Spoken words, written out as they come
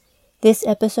This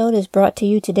episode is brought to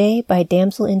you today by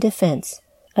Damsel in Defense,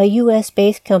 a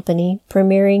U.S.-based company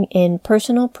premiering in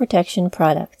personal protection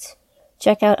products.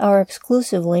 Check out our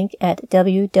exclusive link at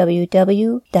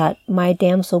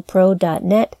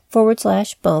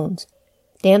www.mydamselpro.net/bones.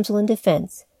 Damsel in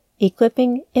Defense,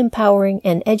 equipping, empowering,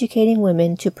 and educating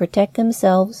women to protect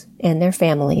themselves and their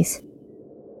families.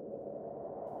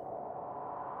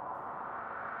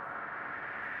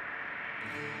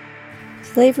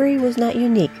 Slavery was not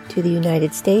unique to the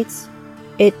United States.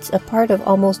 It's a part of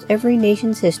almost every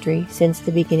nation's history since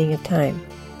the beginning of time.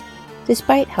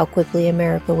 Despite how quickly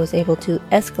America was able to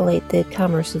escalate the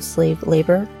commerce of slave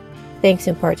labor, thanks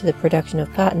in part to the production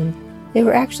of cotton, they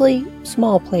were actually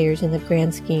small players in the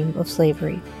grand scheme of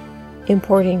slavery.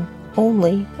 Importing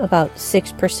only about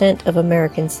 6% of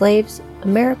American slaves,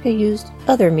 America used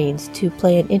other means to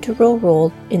play an integral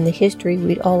role in the history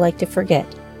we'd all like to forget: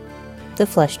 the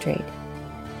flesh trade.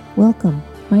 Welcome,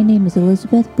 my name is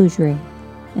Elizabeth Bougeret,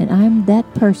 and I'm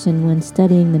that person when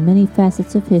studying the many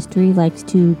facets of history likes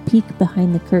to peek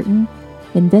behind the curtain,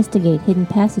 investigate hidden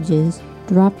passages,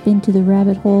 drop into the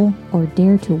rabbit hole, or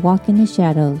dare to walk in the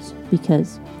shadows,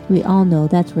 because we all know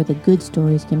that's where the good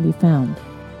stories can be found.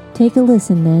 Take a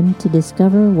listen then to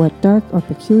discover what dark or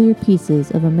peculiar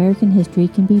pieces of American history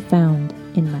can be found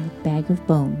in my bag of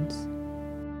bones.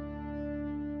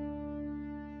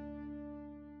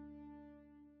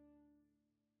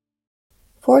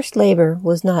 Forced labor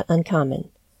was not uncommon.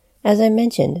 As I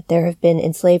mentioned, there have been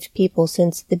enslaved people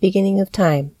since the beginning of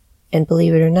time, and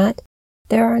believe it or not,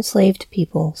 there are enslaved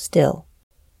people still.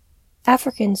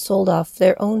 Africans sold off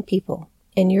their own people,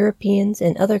 and Europeans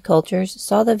and other cultures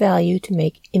saw the value to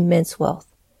make immense wealth.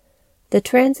 The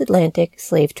transatlantic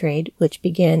slave trade, which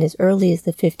began as early as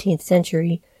the 15th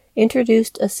century,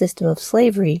 introduced a system of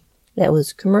slavery that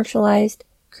was commercialized,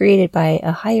 created by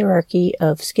a hierarchy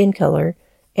of skin color,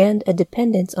 and a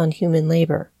dependence on human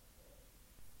labor.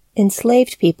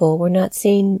 Enslaved people were not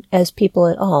seen as people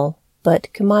at all,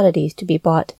 but commodities to be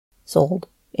bought, sold,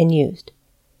 and used.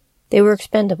 They were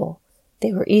expendable.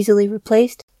 They were easily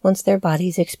replaced once their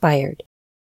bodies expired.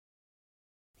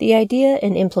 The idea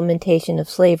and implementation of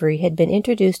slavery had been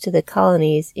introduced to the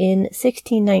colonies in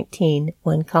 1619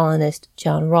 when colonist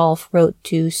John Rolfe wrote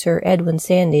to Sir Edwin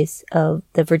Sandys of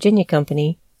the Virginia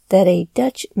Company that a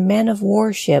Dutch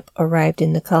man-of-war ship arrived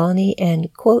in the colony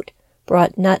and, quote,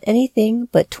 brought not anything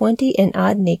but 20 and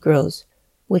odd Negroes,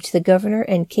 which the governor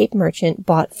and Cape merchant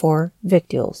bought for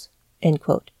victuals, end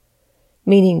quote.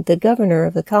 Meaning the governor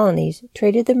of the colonies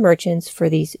traded the merchants for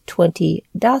these 20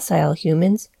 docile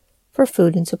humans for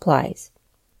food and supplies.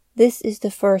 This is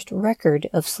the first record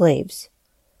of slaves.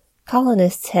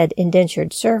 Colonists had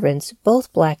indentured servants,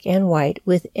 both black and white,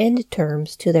 with end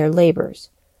terms to their labors.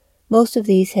 Most of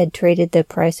these had traded the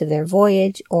price of their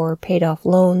voyage, or paid off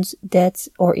loans, debts,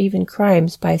 or even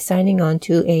crimes by signing on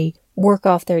to a work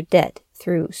off their debt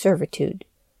through servitude.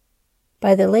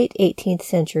 By the late 18th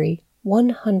century,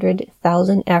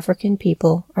 100,000 African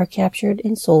people are captured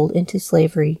and sold into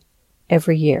slavery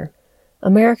every year.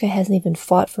 America hasn't even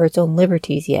fought for its own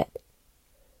liberties yet.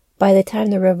 By the time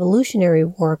the Revolutionary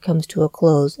War comes to a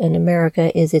close and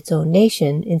America is its own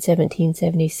nation in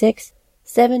 1776,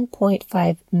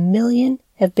 7.5 million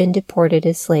have been deported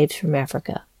as slaves from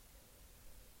Africa.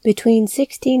 Between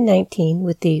 1619,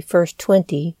 with the first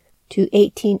 20, to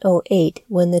 1808,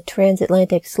 when the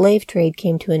transatlantic slave trade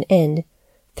came to an end,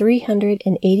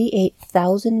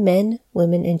 388,000 men,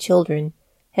 women, and children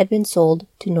had been sold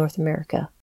to North America.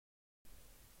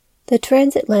 The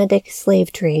transatlantic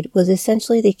slave trade was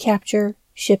essentially the capture,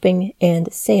 shipping,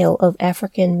 and sale of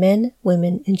African men,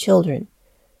 women, and children.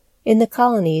 In the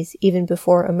colonies, even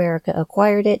before America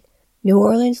acquired it, New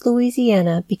Orleans,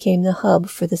 Louisiana became the hub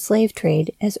for the slave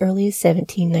trade as early as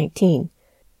 1719.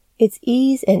 Its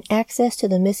ease and access to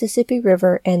the Mississippi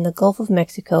River and the Gulf of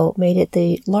Mexico made it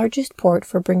the largest port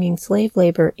for bringing slave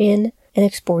labor in and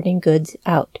exporting goods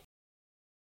out.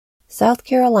 South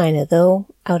Carolina, though,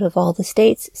 out of all the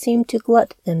states, seemed to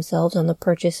glut themselves on the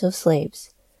purchase of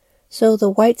slaves. So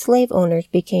the white slave owners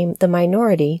became the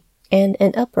minority, and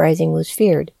an uprising was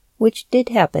feared, which did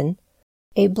happen,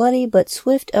 a bloody but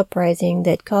swift uprising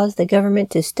that caused the government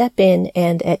to step in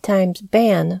and at times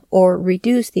ban or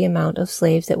reduce the amount of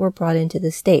slaves that were brought into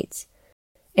the states.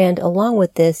 And along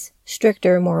with this,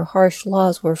 stricter, more harsh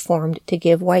laws were formed to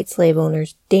give white slave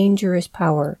owners dangerous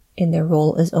power in their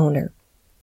role as owner.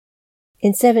 In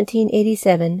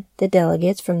 1787, the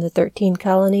delegates from the 13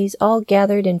 colonies all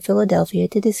gathered in Philadelphia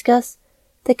to discuss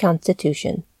the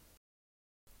Constitution.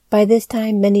 By this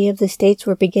time, many of the states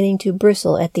were beginning to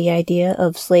bristle at the idea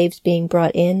of slaves being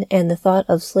brought in and the thought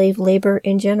of slave labor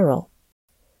in general.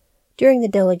 During the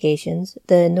delegations,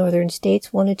 the northern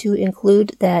states wanted to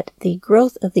include that the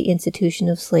growth of the institution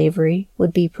of slavery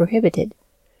would be prohibited.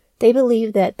 They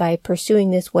believed that by pursuing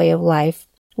this way of life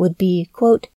would be,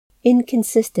 quote,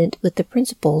 inconsistent with the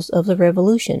principles of the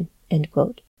Revolution, end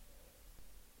quote.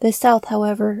 The South,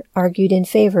 however, argued in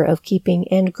favor of keeping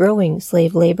and growing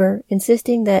slave labor,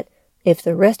 insisting that if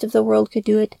the rest of the world could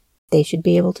do it, they should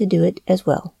be able to do it as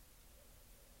well.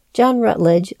 John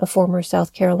Rutledge, a former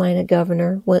South Carolina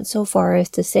governor, went so far as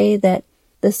to say that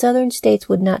the Southern states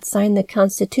would not sign the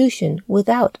Constitution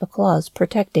without a clause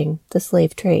protecting the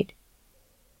slave trade.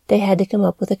 They had to come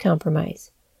up with a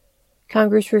compromise.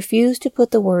 Congress refused to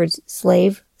put the words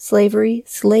slave, slavery,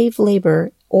 slave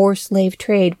labor, or slave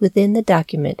trade within the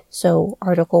document, so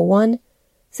Article 1,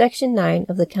 Section 9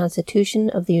 of the Constitution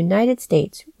of the United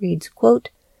States reads, quote,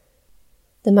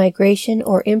 the migration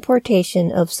or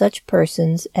importation of such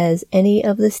persons as any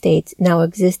of the states now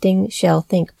existing shall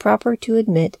think proper to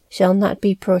admit shall not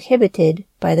be prohibited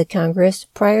by the Congress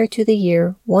prior to the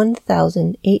year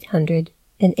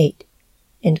 1808.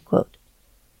 End quote.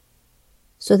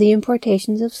 So the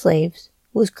importations of slaves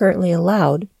was currently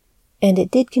allowed, and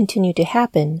it did continue to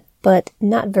happen, but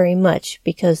not very much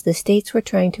because the states were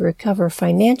trying to recover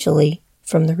financially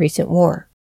from the recent war.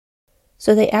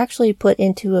 So they actually put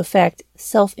into effect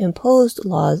self-imposed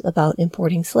laws about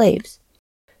importing slaves.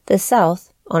 The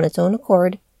South, on its own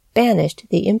accord, banished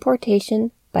the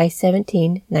importation by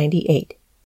 1798.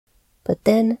 But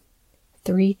then,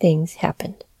 3 things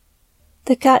happened.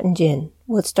 The cotton gin,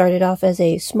 what started off as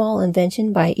a small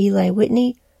invention by Eli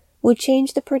Whitney, would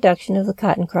change the production of the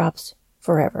cotton crops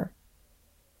forever.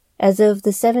 As of the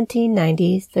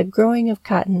 1790s, the growing of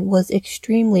cotton was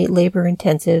extremely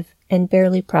labor-intensive and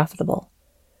barely profitable.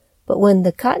 But when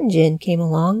the cotton gin came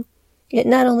along, it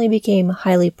not only became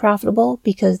highly profitable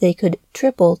because they could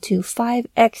triple to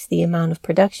 5x the amount of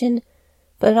production,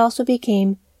 but it also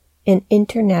became an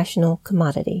international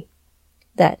commodity.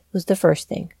 That was the first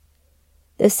thing.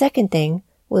 The second thing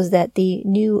was that the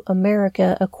new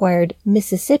America acquired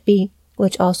Mississippi,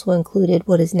 which also included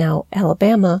what is now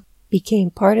Alabama, became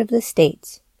part of the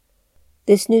states.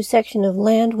 This new section of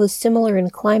land was similar in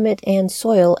climate and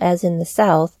soil as in the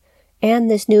South,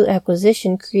 and this new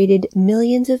acquisition created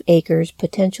millions of acres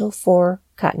potential for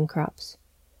cotton crops.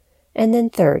 And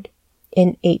then third,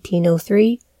 in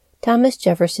 1803, Thomas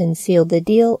Jefferson sealed the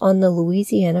deal on the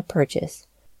Louisiana Purchase.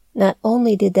 Not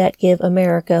only did that give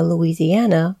America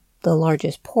Louisiana, the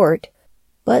largest port,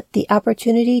 but the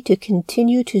opportunity to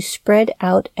continue to spread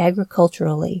out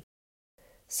agriculturally.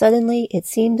 Suddenly, it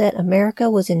seemed that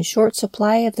America was in short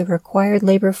supply of the required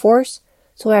labor force,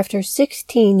 so after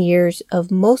 16 years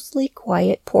of mostly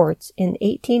quiet ports in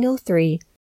 1803,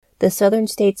 the Southern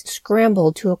states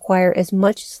scrambled to acquire as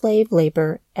much slave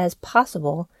labor as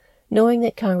possible, knowing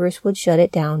that Congress would shut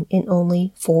it down in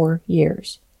only 4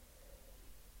 years.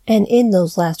 And in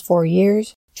those last 4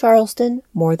 years, Charleston,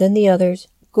 more than the others,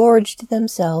 gorged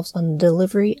themselves on the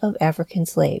delivery of African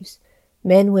slaves.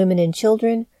 Men, women, and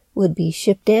children would be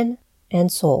shipped in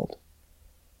and sold.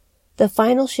 The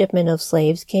final shipment of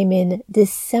slaves came in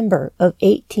December of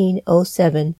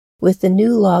 1807, with the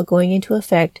new law going into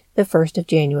effect the 1st of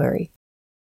January.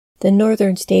 The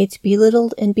northern states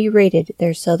belittled and berated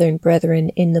their southern brethren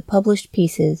in the published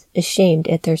pieces, ashamed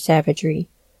at their savagery.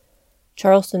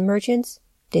 Charleston merchants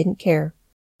didn't care.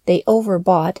 They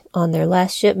overbought on their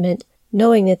last shipment,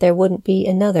 knowing that there wouldn't be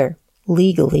another,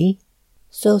 legally.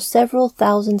 So several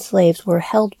thousand slaves were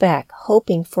held back,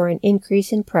 hoping for an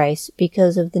increase in price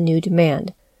because of the new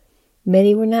demand.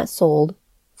 Many were not sold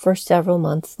for several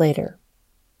months later.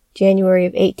 January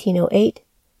of 1808,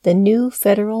 the new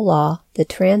federal law, the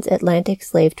transatlantic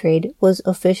slave trade, was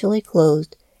officially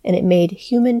closed, and it made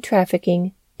human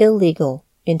trafficking illegal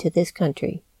into this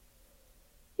country.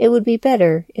 It would be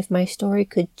better if my story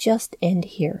could just end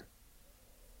here.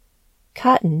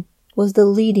 Cotton was the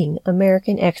leading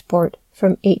American export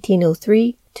from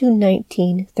 1803 to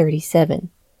 1937.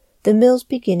 The mills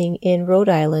beginning in Rhode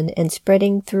Island and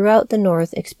spreading throughout the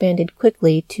North expanded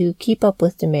quickly to keep up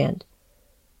with demand.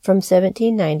 From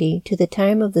 1790 to the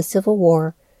time of the Civil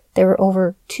War, there were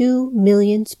over 2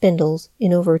 million spindles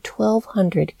in over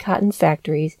 1,200 cotton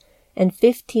factories and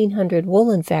 1,500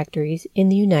 woolen factories in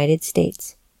the United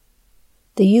States.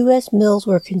 The U.S. mills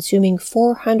were consuming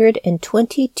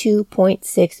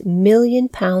 422.6 million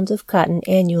pounds of cotton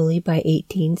annually by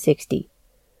 1860.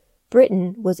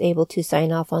 Britain was able to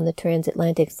sign off on the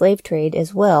transatlantic slave trade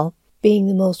as well, being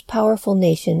the most powerful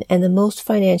nation and the most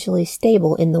financially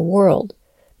stable in the world,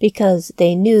 because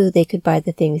they knew they could buy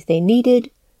the things they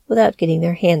needed without getting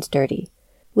their hands dirty.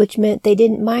 which meant they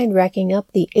didn't mind racking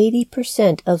up the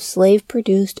 80% of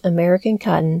slave-produced American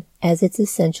cotton as its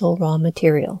essential raw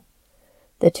material.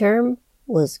 The term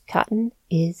was "cotton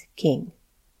is king."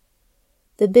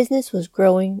 The business was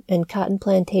growing and cotton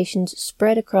plantations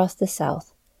spread across the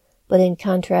South, but in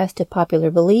contrast to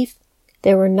popular belief,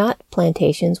 there were not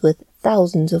plantations with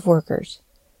thousands of workers.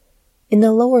 In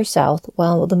the lower South,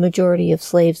 while the majority of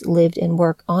slaves lived and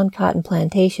worked on cotton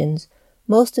plantations,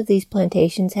 most of these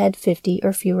plantations had 50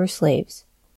 or fewer slaves,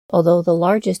 although the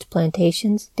largest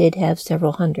plantations did have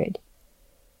several hundred.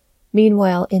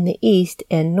 Meanwhile, in the East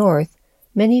and North,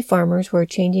 many farmers were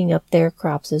changing up their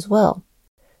crops as well.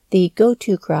 The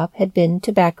go-to crop had been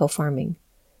tobacco farming.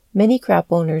 Many crop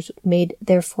owners made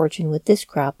their fortune with this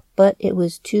crop, but it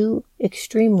was too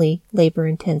extremely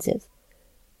labor-intensive.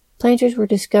 Planters were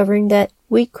discovering that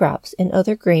wheat crops and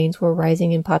other grains were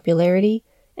rising in popularity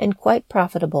and quite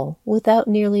profitable without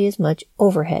nearly as much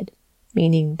overhead,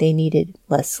 meaning they needed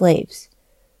less slaves.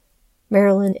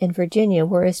 Maryland and Virginia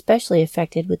were especially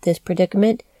affected with this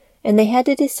predicament, and they had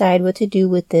to decide what to do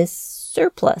with this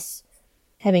surplus.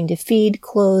 Having to feed,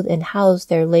 clothe, and house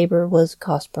their labor was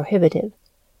cost prohibitive.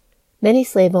 Many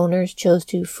slave owners chose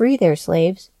to free their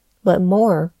slaves, but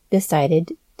more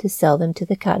decided to sell them to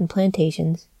the cotton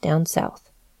plantations down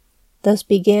south. Thus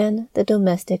began the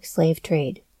domestic slave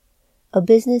trade, a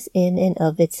business in and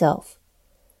of itself.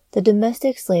 The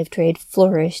domestic slave trade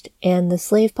flourished, and the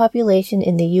slave population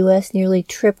in the U.S. nearly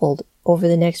tripled over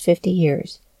the next 50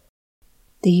 years.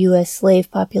 The U.S. slave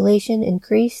population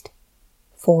increased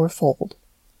fourfold.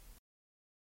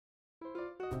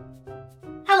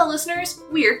 Hello, listeners.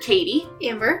 We're Katie,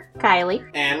 Amber, Kylie,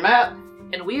 and Matt.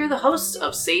 and we are the hosts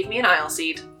of Save Me an Aisle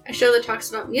Seat. a show that talks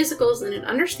about musicals in an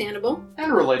understandable,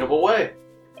 And relatable way.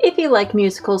 If you like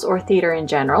musicals or theater in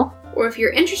general, or if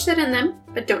you're interested in them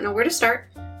but don't know where to start,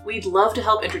 We'd love to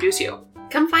help introduce you.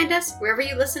 come find us wherever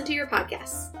you listen to your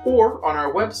podcasts. Or on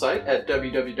our website at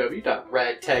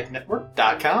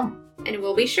www.ragtagnetwork.com. And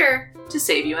we'll be sure To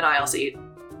save you an aisle seat.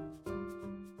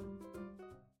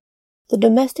 The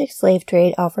domestic slave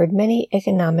trade offered many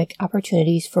economic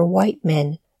opportunities for white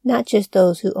men, not just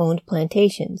those who owned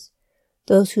plantations.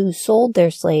 Those who sold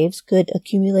their slaves could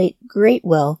accumulate great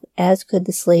wealth, as could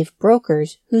the slave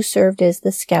brokers who served as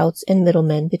the scouts and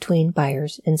middlemen between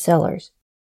buyers and sellers.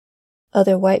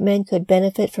 Other white men could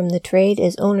benefit from the trade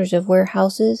as owners of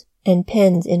warehouses and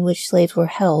pens in which slaves were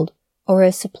held, or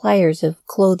as suppliers of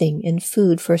clothing and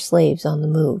food for slaves on the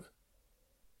move.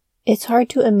 It's hard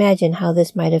to imagine how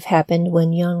this might have happened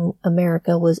when young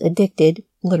America was addicted,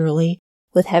 literally,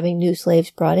 with having new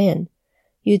slaves brought in.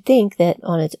 You'd think that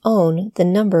on its own the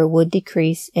number would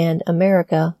decrease and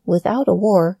America, without a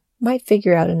war, might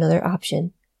figure out another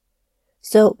option.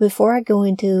 So before I go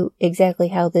into exactly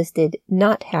how this did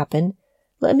not happen,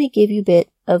 let me give you a bit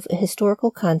of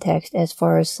historical context as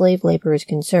far as slave labor is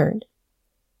concerned.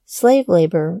 Slave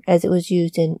labor, as it was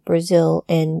used in Brazil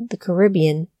and the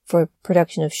Caribbean for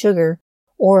production of sugar,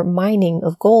 or mining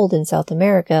of gold in South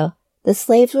America, the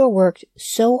slaves were worked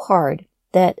so hard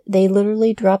that they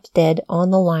literally dropped dead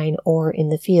on the line or in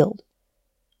the field.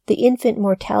 The infant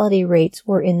mortality rates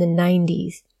were in the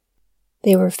 90s.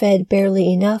 They were fed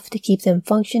barely enough to keep them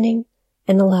functioning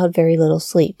and allowed very little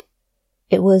sleep.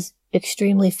 It was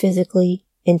extremely physically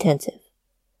intensive.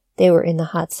 They were in the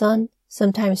hot sun,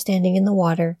 sometimes standing in the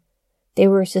water. They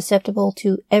were susceptible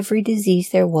to every disease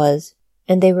there was,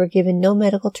 and they were given no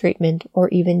medical treatment or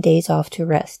even days off to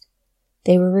rest.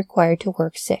 They were required to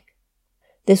work sick.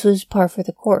 This was par for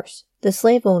the course. The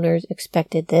slave owners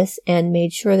expected this and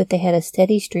made sure that they had a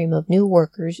steady stream of new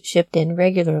workers shipped in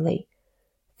regularly.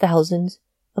 Thousands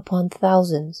upon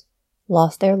thousands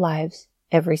lost their lives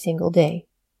every single day.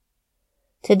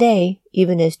 Today,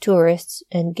 even as tourists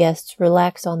and guests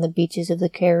relax on the beaches of the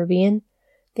Caribbean,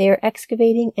 they are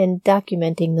excavating and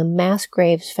documenting the mass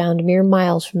graves found mere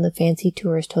miles from the fancy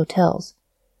tourist hotels.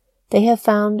 They have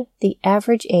found the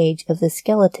average age of the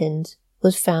skeletons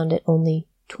was found at only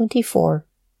 24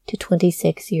 to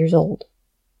 26 years old.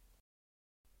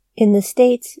 In the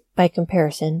States, by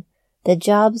comparison, the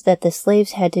jobs that the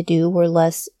slaves had to do were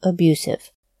less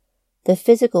abusive. The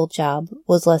physical job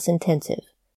was less intensive.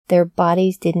 Their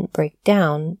bodies didn't break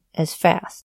down as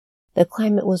fast. The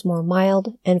climate was more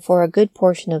mild, and for a good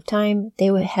portion of time, they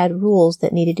had rules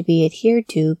that needed to be adhered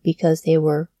to because they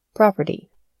were property.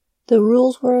 The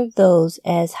rules were those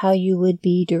as how you would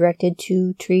be directed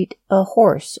to treat a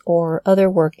horse or other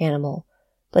work animal,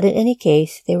 but in any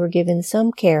case, they were given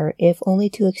some care if only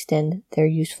to extend their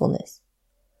usefulness.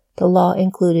 The law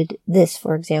included this,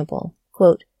 for example,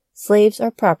 quote, "Slaves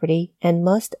are property and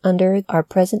must, under our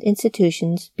present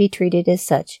institutions, be treated as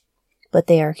such, but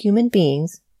they are human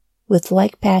beings, with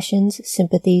like passions,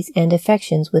 sympathies, and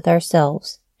affections with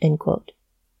ourselves." End quote.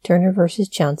 Turner v.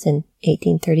 Johnson,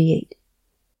 1838.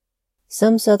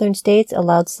 Some southern states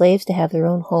allowed slaves to have their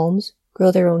own homes, grow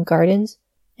their own gardens,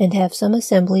 and have some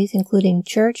assemblies including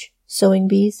church, sewing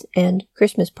bees, and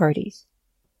Christmas parties.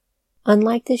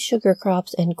 Unlike the sugar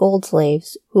crops and gold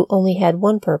slaves, who only had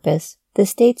one purpose, the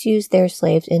states used their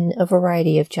slaves in a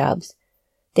variety of jobs.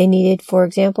 They needed, for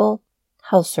example,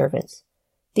 house servants.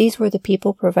 These were the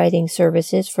people providing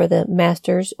services for the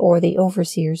master's or the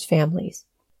overseer's families.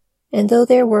 And though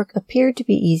their work appeared to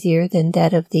be easier than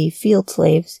that of the field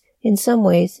slaves, in some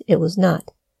ways it was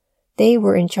not. They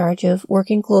were in charge of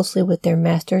working closely with their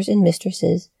masters and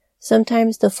mistresses.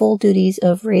 Sometimes the full duties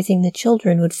of raising the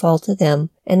children would fall to them,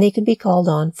 and they could be called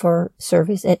on for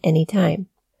service at any time.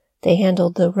 They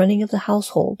handled the running of the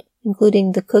household,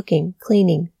 including the cooking,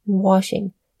 cleaning, and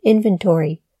washing,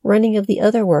 inventory, running of the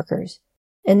other workers,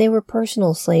 and they were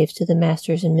personal slaves to the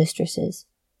masters and mistresses.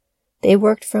 They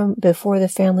worked from before the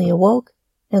family awoke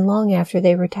and long after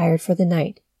they retired for the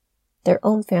night. Their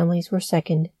own families were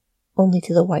second only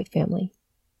to the white family.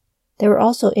 There were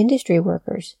also industry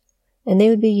workers, and they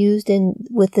would be used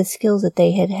with the skills that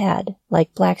they had,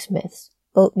 like blacksmiths,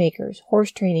 boat makers,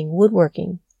 horse training,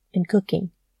 woodworking, and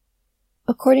cooking.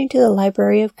 According to the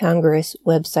Library of Congress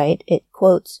website, it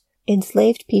quotes,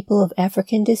 "Enslaved people of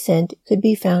African descent could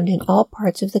be found in all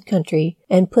parts of the country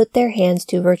and put their hands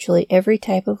to virtually every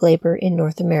type of labor in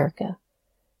North America.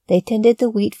 They tended the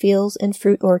wheat fields and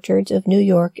fruit orchards of New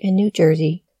York and New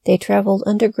Jersey. They traveled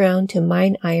underground to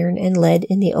mine iron and lead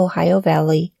in the Ohio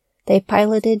Valley. They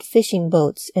piloted fishing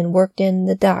boats and worked in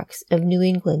the docks of New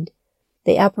England.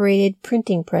 They operated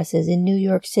printing presses in New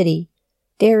York City,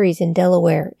 dairies in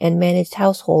Delaware, and managed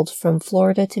households from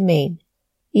Florida to Maine.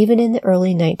 Even in the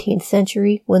early 19th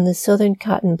century, when the southern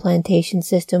cotton plantation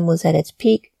system was at its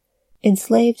peak,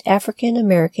 enslaved African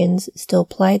Americans still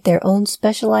plied their own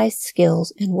specialized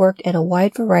skills and worked at a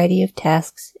wide variety of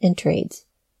tasks and trades."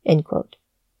 End quote.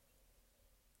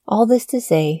 All this to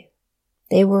say,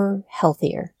 they were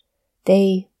healthier.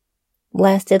 They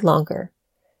lasted longer,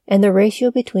 and the ratio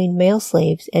between male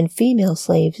slaves and female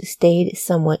slaves stayed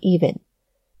somewhat even.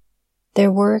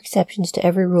 There were exceptions to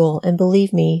every rule, and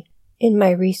believe me, in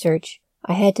my research,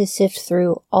 I had to sift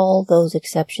through all those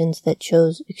exceptions that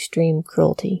chose extreme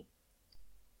cruelty.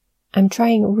 I'm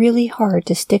trying really hard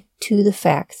to stick to the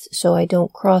facts so I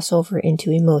don't cross over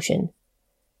into emotion.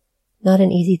 Not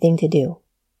an easy thing to do.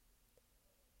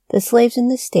 The slaves in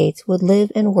the States would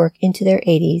live and work into their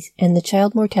 80s, and the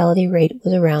child mortality rate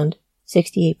was around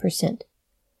 68%.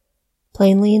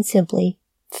 Plainly and simply,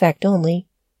 fact only,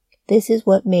 this is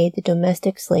what made the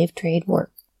domestic slave trade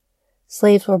work.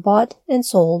 Slaves were bought and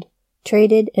sold,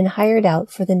 traded and hired out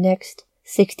for the next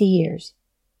 60 years.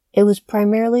 It was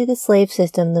primarily the slave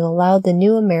system that allowed the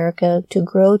new America to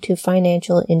grow to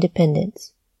financial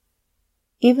independence.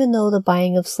 Even though the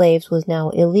buying of slaves was now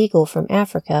illegal from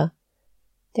Africa,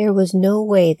 there was no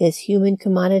way this human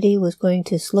commodity was going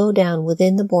to slow down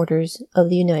within the borders of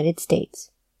the United States.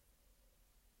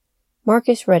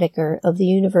 Marcus Rediker of the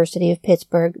University of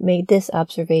Pittsburgh made this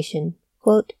observation,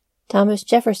 quote, "Thomas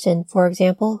Jefferson, for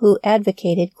example, who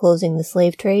advocated closing the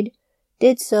slave trade,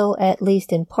 did so at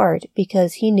least in part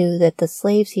because he knew that the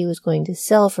slaves he was going to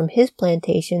sell from his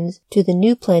plantations to the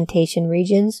new plantation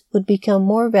regions would become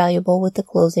more valuable with the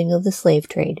closing of the slave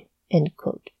trade." End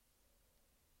quote.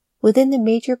 Within the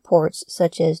major ports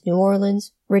such as New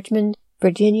Orleans, Richmond,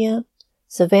 Virginia,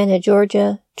 Savannah,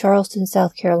 Georgia, Charleston,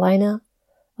 South Carolina,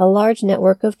 a large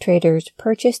network of traders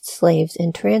purchased slaves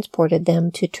and transported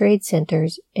them to trade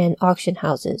centers and auction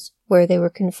houses, where they were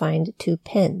confined to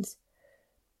pens.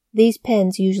 These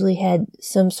pens usually had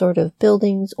some sort of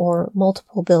buildings or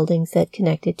multiple buildings that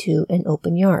connected to an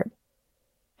open yard.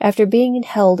 After being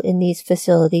held in these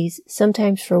facilities,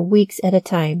 sometimes for weeks at a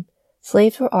time,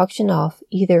 slaves were auctioned off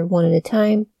either one at a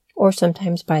time or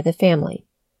sometimes by the family.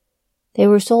 They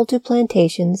were sold to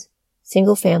plantations,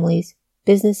 single families,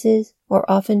 businesses, or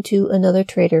often to another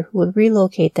trader who would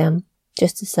relocate them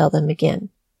just to sell them again.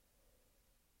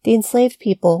 The enslaved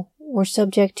people were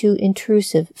subject to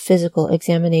intrusive physical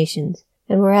examinations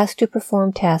and were asked to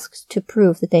perform tasks to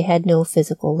prove that they had no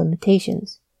physical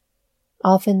limitations.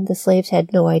 Often the slaves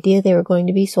had no idea they were going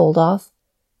to be sold off,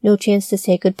 no chance to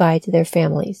say goodbye to their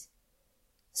families.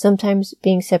 Sometimes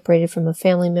being separated from a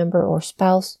family member or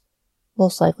spouse,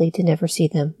 most likely to never see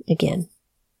them again.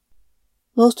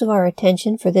 Most of our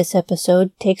attention for this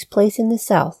episode takes place in the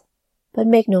South, but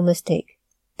make no mistake,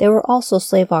 there were also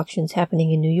slave auctions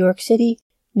happening in New York City,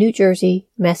 New Jersey,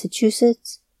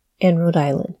 Massachusetts, and Rhode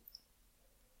Island.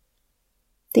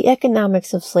 The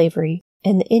economics of slavery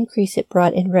and the increase it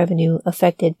brought in revenue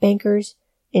affected bankers,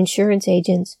 insurance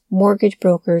agents, mortgage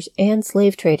brokers, and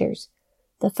slave traders,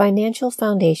 the financial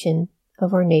foundation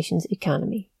of our nation's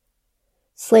economy.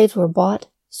 Slaves were bought,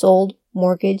 sold,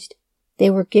 mortgaged. They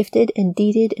were gifted and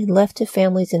deeded and left to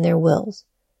families in their wills.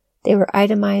 They were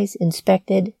itemized,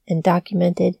 inspected, and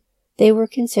documented. They were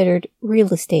considered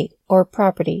real estate or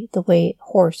property the way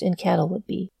horse and cattle would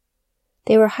be.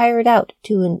 They were hired out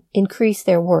to increase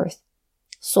their worth,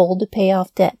 sold to pay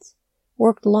off debts,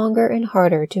 worked longer and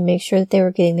harder to make sure that they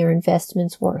were getting their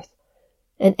investments worth.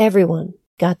 And everyone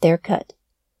got their cut.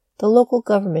 The local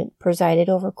government presided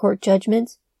over court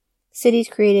judgments. Cities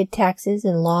created taxes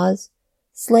and laws.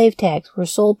 Slave tags were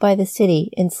sold by the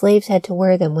city, and slaves had to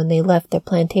wear them when they left their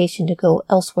plantation to go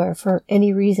elsewhere for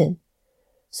any reason.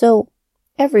 So,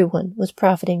 everyone was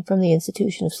profiting from the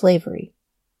institution of slavery.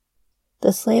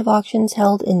 The slave auctions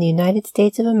held in the United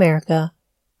States of America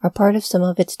are part of some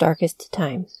of its darkest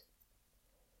times.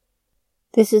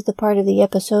 This is the part of the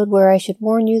episode where I should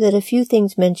warn you that a few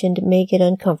things mentioned may get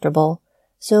uncomfortable,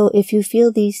 so if you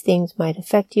feel these things might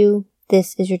affect you,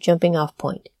 this is your jumping off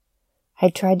point. I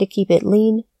tried to keep it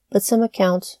lean, but some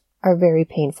accounts are very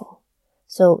painful.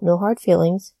 So no hard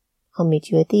feelings. I'll meet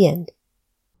you at the end.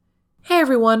 Hey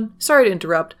everyone, sorry to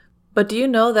interrupt, but do you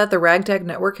know that the Ragtag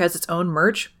Network has its own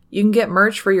merch? You can get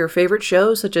merch for your favorite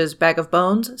shows such as Bag of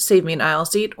Bones, Save Me an Aisle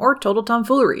Seat, or Total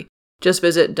Tomfoolery. Just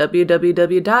visit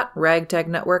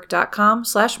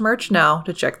www.ragtagnetwork.com/merch now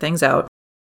to check things out.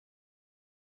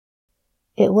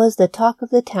 It was the talk of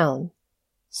the town.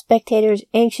 Spectators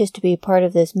anxious to be part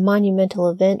of this monumental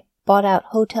event bought out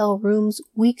hotel rooms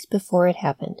weeks before it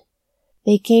happened.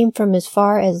 They came from as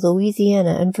far as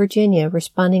Louisiana and Virginia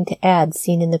responding to ads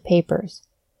seen in the papers.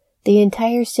 The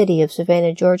entire city of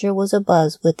Savannah, Georgia was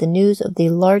abuzz with the news of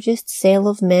the largest sale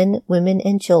of men, women,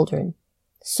 and children.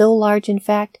 So large, in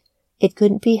fact, it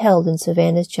couldn't be held in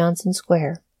Savannah's Johnson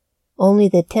Square. Only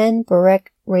the 10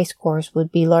 Barrack racecourse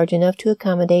would be large enough to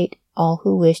accommodate all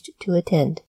who wished to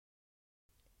attend.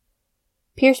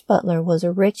 Pierce Butler was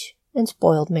a rich and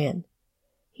spoiled man.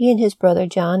 He and his brother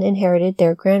John inherited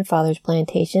their grandfather's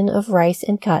plantation of rice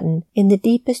and cotton in the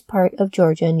deepest part of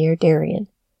Georgia near Darien.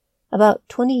 About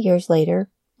 20 years later,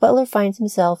 Butler finds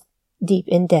himself deep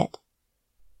in debt.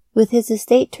 With his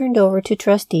estate turned over to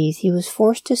trustees, he was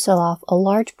forced to sell off a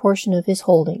large portion of his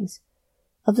holdings.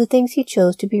 Of the things he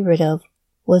chose to be rid of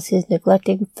was his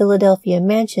neglected Philadelphia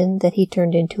mansion that he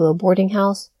turned into a boarding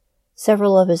house,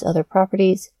 several of his other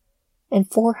properties, and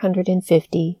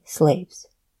 450 slaves.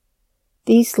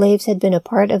 These slaves had been a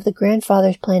part of the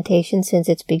grandfather's plantation since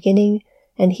its beginning,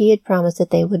 and he had promised that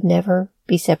they would never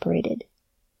be separated.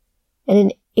 And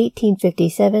in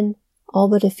 1857, all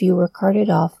but a few were carted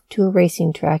off to a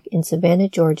racing track in Savannah,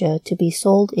 Georgia, to be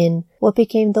sold in what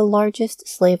became the largest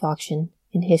slave auction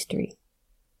in history.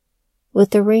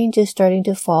 With the rain just starting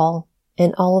to fall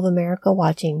and all of America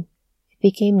watching, it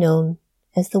became known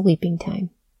as the Weeping Time.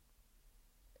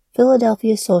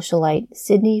 Philadelphia socialite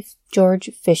Sidney George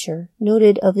Fisher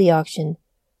noted of the auction,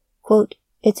 quote,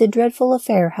 "It's a dreadful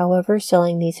affair, however,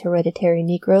 selling these hereditary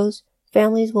Negroes.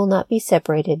 Families will not be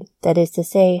separated, that is to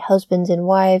say, husbands and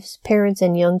wives, parents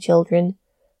and young children,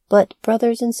 but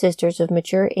brothers and sisters of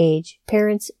mature age,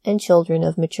 parents and children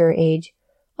of mature age,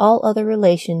 all other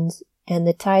relations, and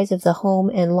the ties of the home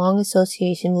and long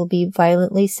association will be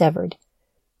violently severed.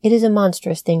 It is a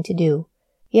monstrous thing to do.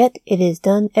 Yet it is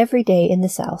done every day in the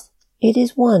South. It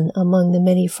is one among the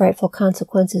many frightful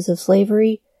consequences of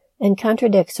slavery, and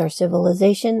contradicts our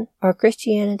civilization, our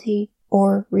Christianity,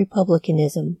 or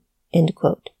republicanism." End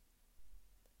quote.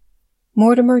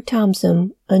 Mortimer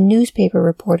Thompson, a newspaper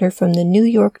reporter from the New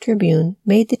York Tribune,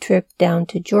 made the trip down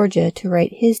to Georgia to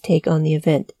write his take on the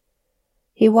event.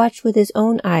 He watched with his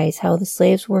own eyes how the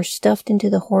slaves were stuffed into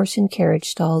the horse and carriage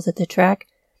stalls at the track,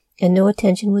 and no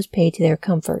attention was paid to their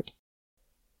comfort.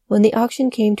 When the auction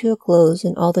came to a close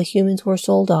and all the humans were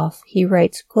sold off, he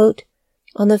writes, quote,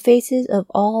 "On the faces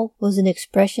of all was an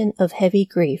expression of heavy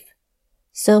grief.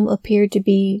 Some appeared to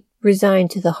be resigned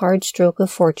to the hard stroke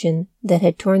of fortune that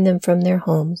had torn them from their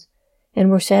homes, and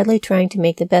were sadly trying to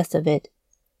make the best of it.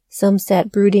 Some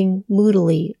sat brooding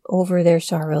moodily over their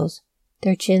sorrows,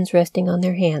 their chins resting on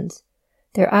their hands,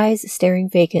 their eyes staring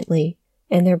vacantly,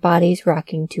 and their bodies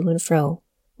rocking to and fro,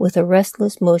 with a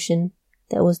restless motion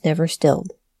that was never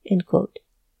stilled." End quote.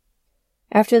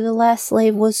 After the last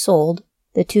slave was sold,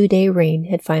 the 2-day rain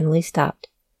had finally stopped.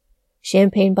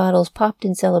 Champagne bottles popped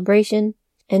in celebration,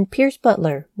 and Pierce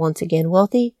Butler, once again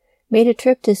wealthy, made a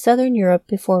trip to southern Europe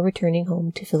before returning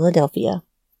home to Philadelphia.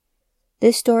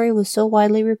 This story was so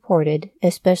widely reported,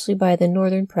 especially by the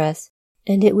northern press,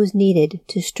 and it was needed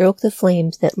to stoke the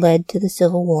flames that led to the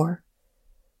Civil War.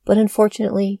 But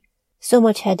unfortunately, so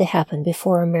much had to happen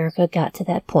before America got to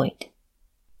that point.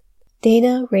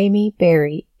 Dana Ramey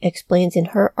Berry explains in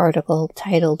her article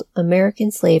titled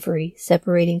American Slavery,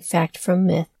 Separating Fact from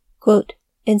Myth, quote,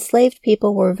 "Enslaved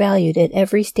people were valued at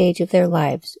every stage of their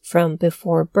lives, from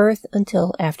before birth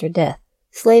until after death.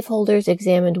 Slaveholders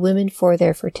examined women for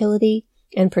their fertility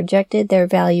and projected their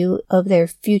value of their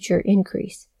future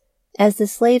increase. As the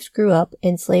slaves grew up,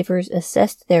 enslavers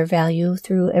assessed their value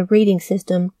through a rating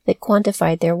system that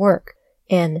quantified their work.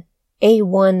 An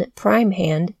A1 prime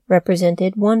hand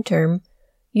represented one term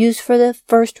used for the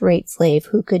first-rate slave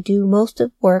who could do most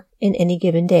of work in any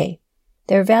given day.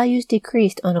 Their values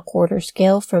decreased on a quarter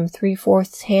scale from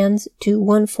 3/4 hands to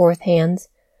 1/4 hands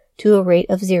to a rate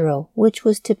of 0, which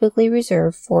was typically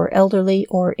reserved for elderly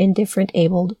or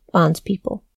indifferent-abled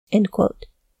bondspeople." End quote.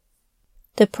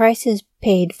 The prices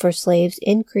paid for slaves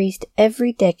increased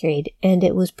every decade, and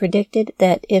it was predicted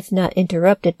that if not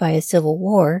interrupted by a civil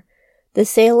war, the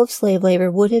sale of slave labor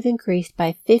would have increased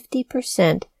by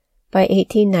 50% by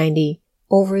 1890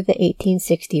 over the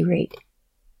 1860 rate.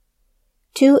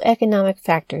 Two economic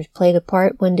factors played a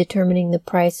part when determining the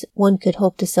price one could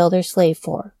hope to sell their slave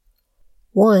for.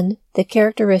 One, the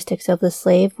characteristics of the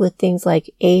slave with things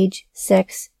like age,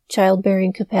 sex,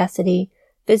 childbearing capacity,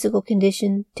 physical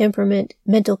condition, temperament,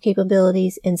 mental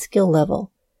capabilities, and skill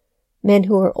level. Men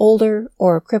who were older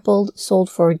or crippled sold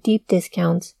for deep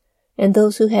discounts, and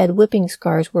those who had whipping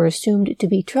scars were assumed to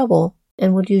be trouble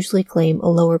and would usually claim a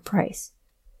lower price.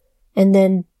 And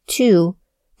then, two,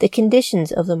 the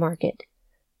conditions of the market.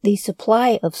 The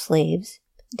supply of slaves,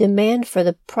 demand for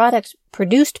the products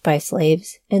produced by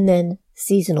slaves, and then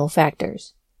seasonal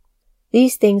factors.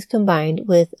 These things combined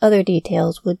with other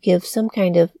details would give some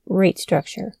kind of rate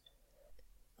structure.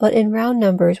 But in round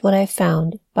numbers, what I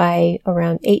found, by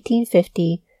around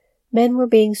 1850, men were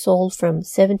being sold from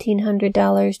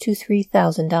 $1,700 to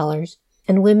 $3,000,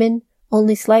 and women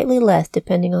only slightly less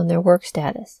depending on their work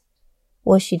status.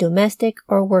 Was she domestic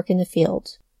or work in the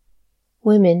fields?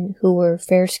 Women who were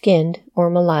fair-skinned or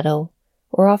mulatto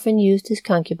were often used as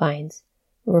concubines,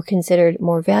 were considered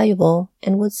more valuable,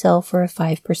 and would sell for a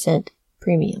 5%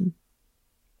 premium.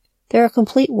 There are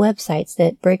complete websites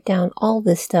that break down all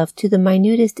this stuff to the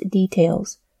minutest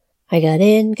details. I got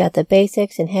in, got the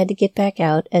basics, and had to get back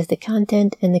out as the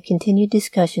content and the continued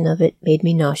discussion of it made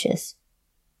me nauseous.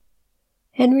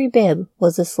 Henry Bibb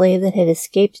was a slave that had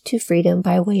escaped to freedom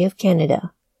by way of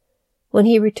Canada. When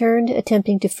he returned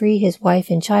attempting to free his wife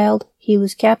and child, he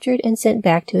was captured and sent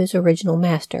back to his original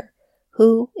master,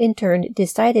 who, in turn,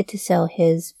 decided to sell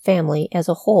his family as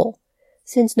a whole,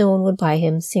 since no one would buy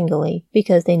him singly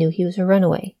because they knew he was a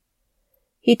runaway.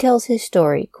 He tells his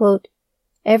story, quote,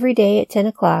 "Every day at 10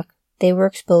 o'clock they were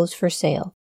exposed for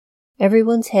sale.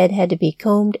 Everyone's head had to be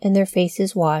combed and their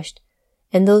faces washed,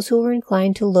 and those who were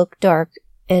inclined to look dark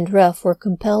and rough were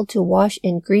compelled to wash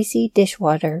in greasy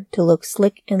dishwater to look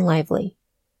slick and lively.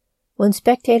 When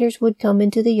spectators would come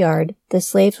into the yard, the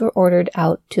slaves were ordered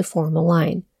out to form a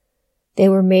line. They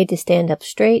were made to stand up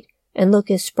straight and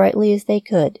look as sprightly as they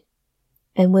could.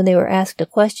 And when they were asked a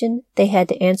question, they had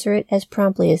to answer it as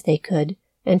promptly as they could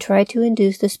and try to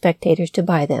induce the spectators to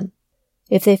buy them.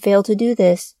 If they failed to do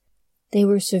this, they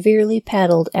were severely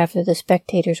paddled after the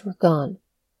spectators were gone.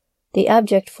 The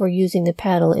object for using the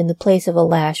paddle in the place of a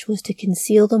lash was to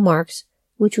conceal the marks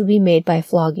which would be made by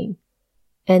flogging,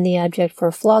 and the object for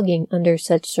flogging under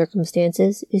such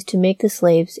circumstances is to make the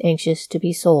slaves anxious to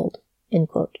be sold." End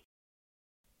quote.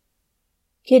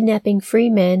 Kidnapping free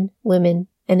men, women,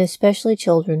 and especially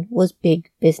children was big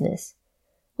business.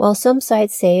 While some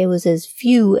sites say it was as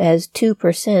few as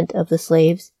 2% of the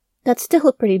slaves, that's still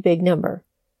a pretty big number.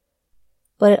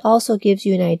 But it also gives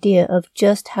you an idea of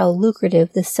just how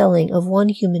lucrative the selling of one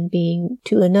human being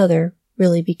to another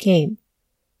really became.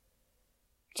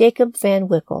 Jacob Van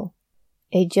Wickle,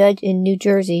 a judge in New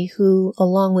Jersey who,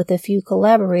 along with a few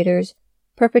collaborators,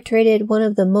 perpetrated one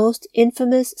of the most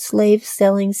infamous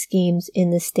slave-selling schemes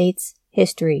in the state's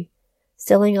history,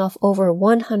 selling off over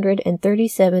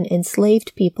 137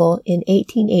 enslaved people in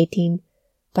 1818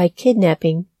 by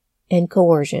kidnapping and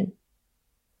coercion.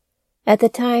 At the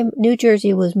time, New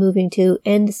Jersey was moving to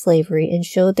end slavery and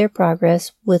showed their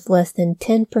progress with less than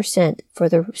 10% for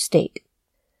the state.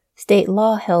 State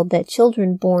law held that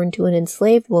children born to an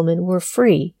enslaved woman were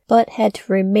free, but had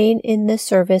to remain in the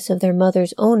service of their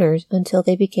mother's owners until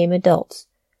they became adults.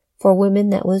 For women,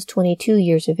 that was 22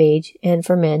 years of age, and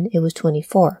for men, it was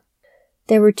 24.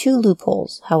 There were two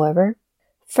loopholes, however.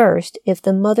 First, if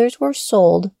the mothers were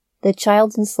sold, the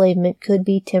child's enslavement could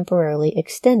be temporarily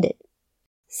extended.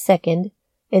 Second,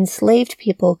 enslaved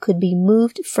people could be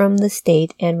moved from the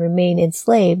state and remain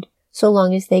enslaved so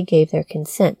long as they gave their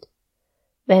consent.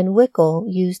 Van Wickle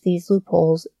used these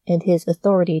loopholes and his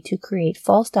authority to create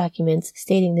false documents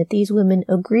stating that these women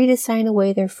agreed to sign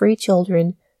away their free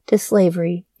children to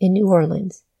slavery in New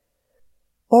Orleans.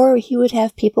 Or he would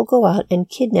have people go out and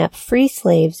kidnap free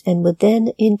slaves and would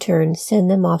then, in turn,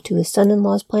 send them off to his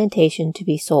son-in-law's plantation to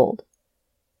be sold.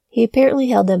 He apparently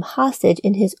held them hostage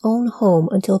in his own home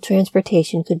until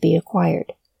transportation could be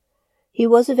acquired. He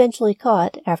was eventually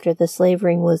caught after the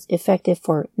slavering was effective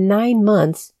for 9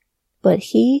 months, but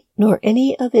he nor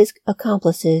any of his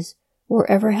accomplices were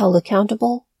ever held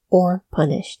accountable or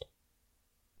punished.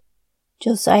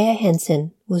 Josiah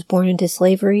Henson was born into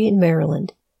slavery in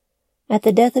Maryland. At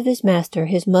the death of his master,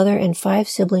 his mother and 5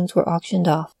 siblings were auctioned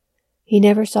off. He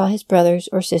never saw his brothers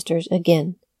or sisters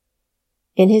again.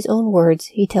 In his own words,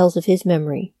 he tells of his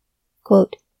memory,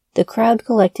 quote, "The crowd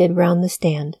collected round the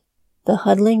stand, the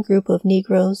huddling group of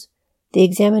Negroes, the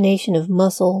examination of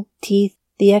muscle, teeth,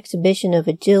 the exhibition of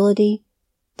agility,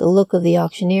 the look of the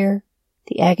auctioneer,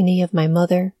 the agony of my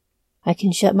mother. I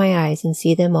can shut my eyes and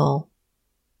see them all.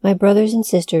 My brothers and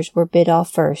sisters were bid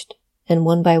off first, and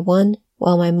one by one,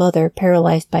 while my mother,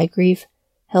 paralyzed by grief,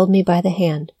 held me by the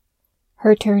hand.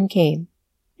 Her turn came,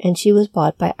 and she was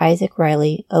bought by Isaac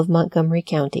Riley of Montgomery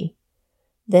County.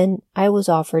 Then I was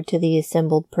offered to the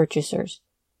assembled purchasers.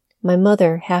 My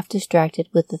mother, half distracted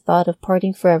with the thought of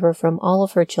parting forever from all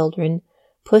of her children,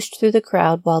 pushed through the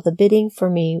crowd while the bidding for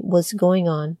me was going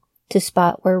on to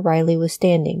spot where Riley was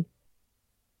standing.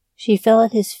 She fell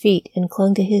at his feet and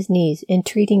clung to his knees,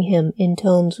 entreating him in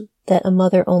tones that a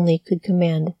mother only could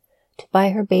command, to buy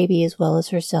her baby as well as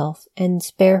herself, and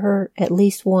spare her at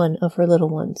least one of her little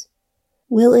ones.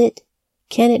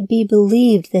 Can it be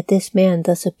believed that this man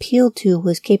thus appealed to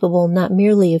was capable not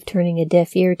merely of turning a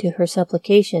deaf ear to her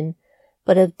supplication,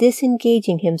 but of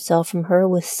disengaging himself from her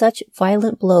with such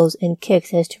violent blows and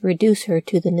kicks as to reduce her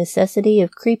to the necessity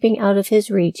of creeping out of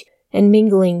his reach and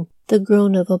mingling the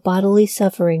groan of a bodily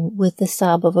suffering with the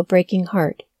sob of a breaking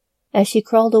heart? As she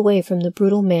crawled away from the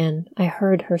brutal man, I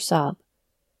heard her sob.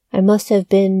 I must have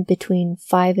been between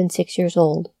 5 and 6 years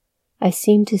old. I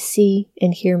seem to see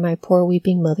and hear my poor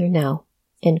weeping mother now."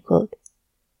 End quote.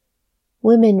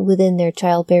 Women within their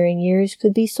childbearing years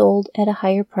could be sold at a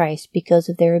higher price because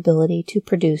of their ability to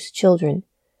produce children,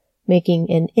 making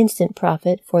an instant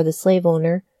profit for the slave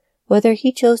owner, whether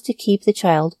he chose to keep the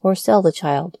child or sell the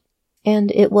child,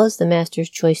 and it was the master's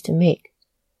choice to make.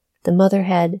 The mother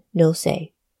had no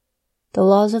say. The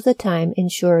laws of the time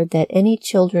ensured that any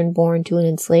children born to an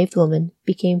enslaved woman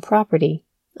became property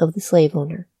of the slave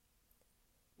owner.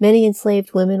 Many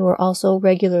enslaved women were also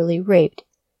regularly raped,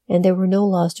 and there were no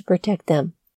laws to protect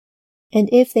them. And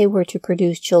if they were to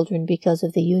produce children because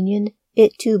of the union,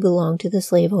 it too belonged to the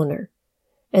slave owner.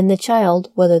 And the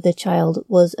child, whether the child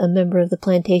was a member of the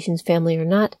plantation's family or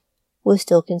not, was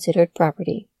still considered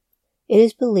property. It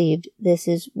is believed this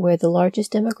is where the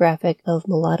largest demographic of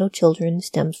mulatto children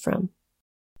stems from.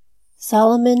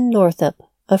 Solomon Northup,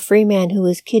 a free man who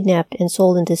was kidnapped and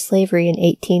sold into slavery in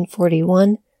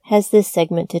 1841, has this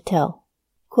segment to tell.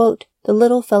 Quote, "The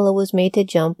little fellow was made to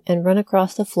jump and run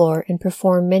across the floor and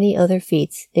perform many other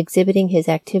feats, exhibiting his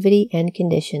activity and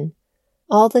condition.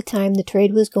 All the time the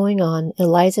trade was going on,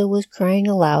 Eliza was crying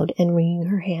aloud and wringing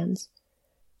her hands.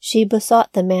 She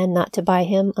besought the man not to buy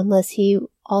him unless he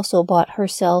also bought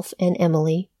herself and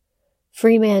Emily.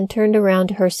 Freeman turned around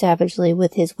to her savagely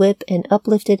with his whip and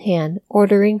uplifted hand,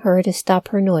 ordering her to stop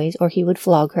her noise or he would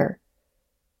flog her.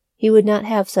 He would not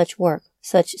have such work,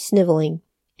 such sniveling,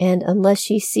 and unless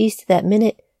she ceased that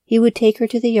minute, he would take her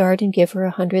to the yard and give her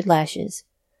 100 lashes.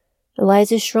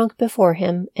 Eliza shrunk before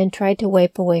him and tried to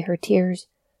wipe away her tears,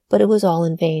 but it was all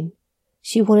in vain.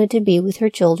 She wanted to be with her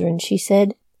children, she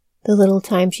said, the little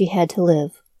time she had to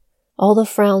live. All the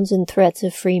frowns and threats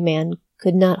of Freeman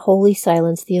could not wholly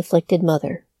silence the afflicted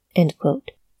mother." End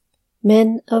quote.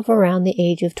 Men of around the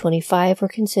age of 25 were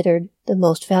considered the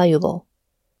most valuable.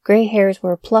 Gray hairs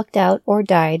were plucked out or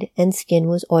dyed, and skin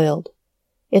was oiled.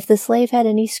 If the slave had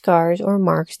any scars or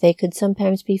marks, they could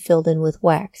sometimes be filled in with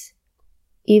wax.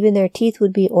 Even their teeth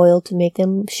would be oiled to make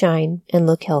them shine and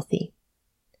look healthy.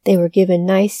 They were given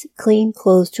nice, clean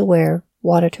clothes to wear,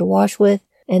 water to wash with,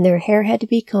 and their hair had to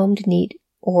be combed neat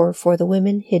or, for the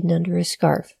women, hidden under a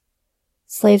scarf.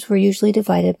 Slaves were usually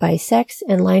divided by sex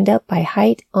and lined up by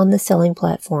height on the selling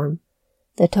platform.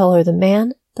 The taller the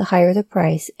man, the higher the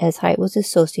price, as height was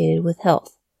associated with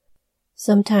health.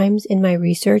 Sometimes in my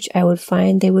research I would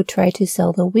find they would try to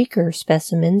sell the weaker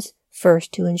specimens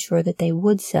first to ensure that they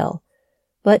would sell,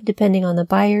 but depending on the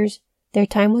buyers, Their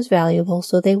time was valuable,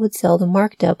 so they would sell the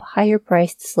marked-up,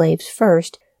 higher-priced slaves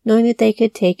first, knowing that they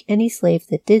could take any slave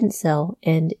that didn't sell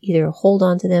and either hold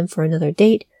on to them for another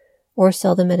date, or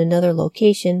sell them at another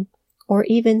location, or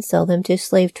even sell them to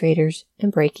slave traders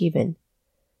and break even.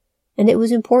 And it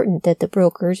was important that the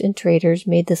brokers and traders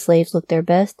made the slaves look their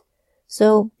best,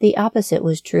 so the opposite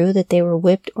was true, that they were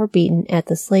whipped or beaten at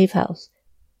the slave house.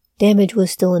 Damage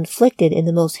was still inflicted in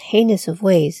the most heinous of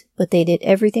ways, but they did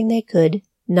everything they could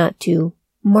not to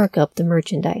mark up the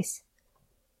merchandise.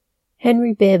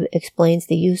 Henry Bibb explains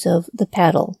the use of the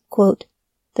paddle. Quote,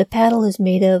 "The paddle is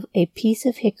made of a piece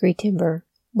of hickory timber,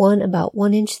 one about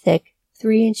 1 inch thick,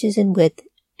 3 inches in width,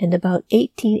 and about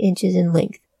 18 inches in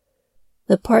length.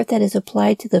 The part that is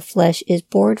applied to the flesh is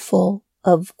bored full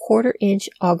of 1/4-inch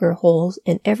auger holes,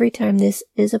 and every time this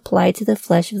is applied to the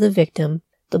flesh of the victim,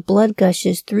 the blood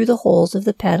gushes through the holes of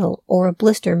the paddle, or a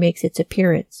blister makes its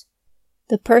appearance.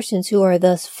 The persons who are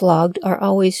thus flogged are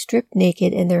always stripped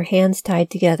naked and their hands tied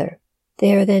together.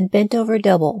 They are then bent over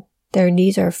double. Their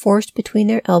knees are forced between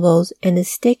their elbows, and a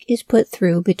stick is put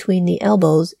through between the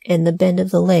elbows and the bend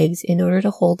of the legs in order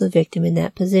to hold the victim in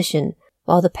that position,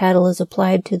 while the paddle is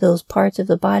applied to those parts of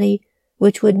the body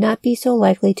which would not be so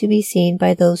likely to be seen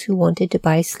by those who wanted to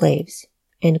buy slaves."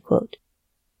 End quote.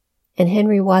 And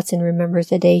Henry Watson remembers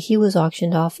the day he was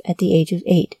auctioned off at the age of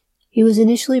 8. He was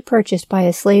initially purchased by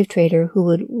a slave trader who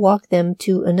would walk them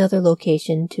to another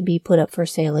location to be put up for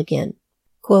sale again.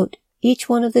 Quote, "Each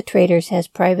one of the traders has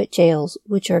private jails,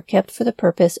 which are kept for the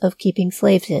purpose of keeping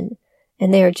slaves in,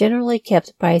 and they are generally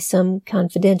kept by some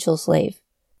confidential slave.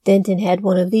 Denton had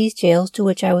one of these jails, to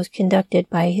which I was conducted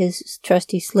by his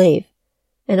trusty slave,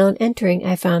 and on entering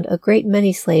I found a great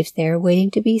many slaves there waiting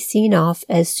to be seen off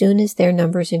as soon as their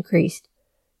numbers increased.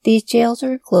 These jails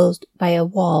are enclosed by a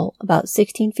wall about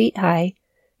 16 feet high,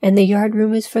 and the yard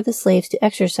room is for the slaves to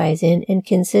exercise in, and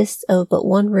consists of but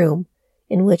one room,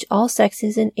 in which all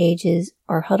sexes and ages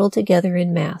are huddled together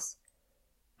in mass.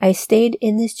 I stayed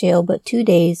in this jail but 2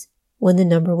 days when the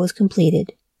number was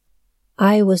completed.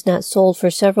 I was not sold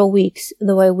for several weeks,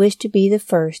 though I wished to be the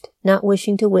first, not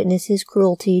wishing to witness his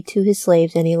cruelty to his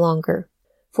slaves any longer.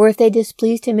 For if they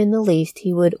displeased him in the least,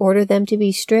 he would order them to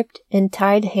be stripped and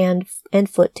tied hand and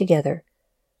foot together.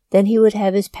 Then he would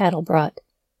have his paddle brought.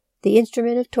 The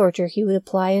instrument of torture he would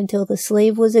apply until the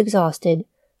slave was exhausted,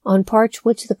 on parts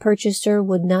which the purchaser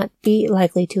would not be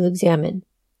likely to examine.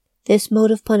 This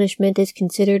mode of punishment is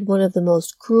considered one of the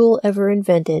most cruel ever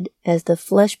invented, as the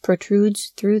flesh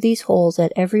protrudes through these holes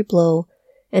at every blow,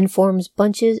 and forms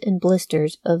bunches and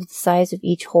blisters of the size of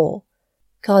each hole,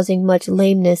 causing much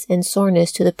lameness and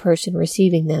soreness to the person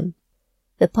receiving them.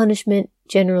 The punishment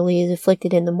generally is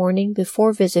inflicted in the morning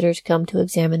before visitors come to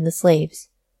examine the slaves.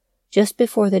 Just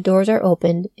before the doors are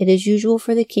opened, it is usual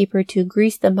for the keeper to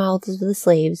grease the mouths of the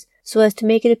slaves so as to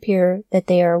make it appear that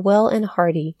they are well and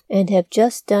hearty and have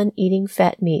just done eating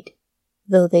fat meat,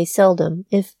 though they seldom,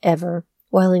 if ever,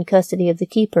 while in custody of the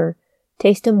keeper,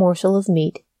 taste a morsel of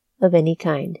meat of any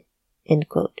kind." End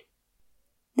quote.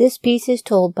 This piece is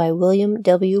told by William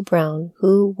W. Brown,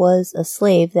 who was a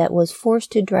slave that was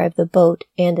forced to drive the boat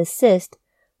and assist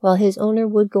while his owner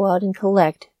would go out and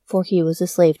collect, for he was a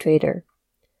slave trader.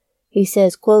 He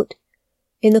says, quote,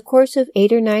 "In the course of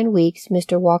 8 or 9 weeks,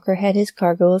 Mr. Walker had his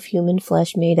cargo of human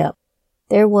flesh made up.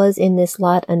 There was in this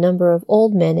lot a number of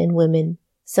old men and women,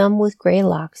 some with gray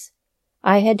locks.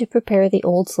 I had to prepare the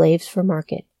old slaves for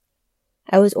market.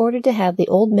 I was ordered to have the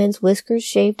old men's whiskers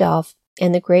shaved off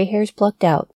and the gray hairs plucked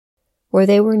out, where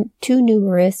they were too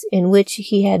numerous, in which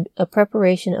he had a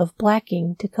preparation of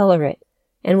blacking to color it,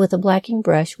 and with a blacking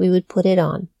brush we would put it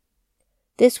on.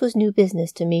 This was new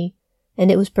business to me, and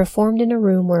it was performed in a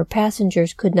room where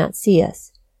passengers could not see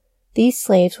us. These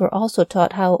slaves were also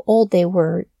taught how old they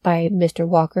were by Mr.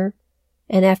 Walker,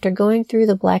 and after going through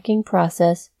the blacking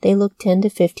process, they looked 10 to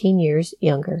 15 years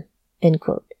younger." End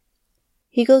quote.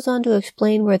 He goes on to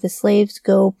explain where the slaves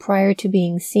go prior to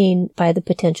being seen by the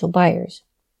potential buyers.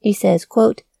 He says,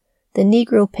 quote, "The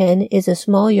Negro pen is a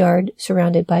small yard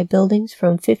surrounded by buildings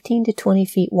from 15 to 20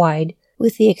 feet wide,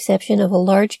 with the exception of a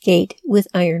large gate with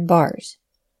iron bars.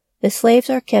 The slaves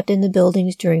are kept in the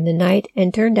buildings during the night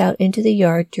and turned out into the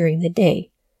yard during the day.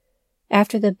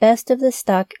 After the best of the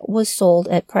stock was sold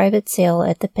at private sale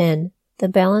at the pen, the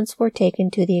balance were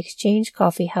taken to the Exchange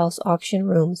Coffee House auction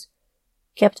rooms,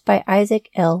 kept by Isaac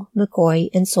L. McCoy,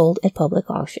 and sold at public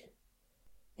auction.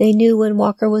 They knew when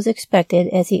Walker was expected,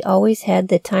 as he always had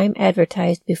the time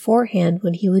advertised beforehand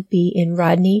when he would be in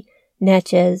Rodney,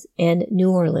 Natchez, and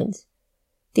New Orleans.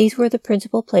 These were the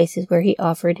principal places where he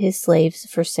offered his slaves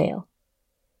for sale.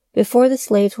 Before the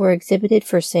slaves were exhibited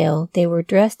for sale, they were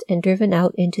dressed and driven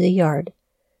out into the yard.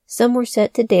 Some were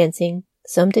set to dancing,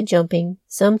 some to jumping,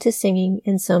 some to singing,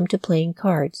 and some to playing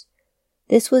cards.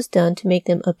 This was done to make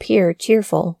them appear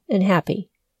cheerful and happy.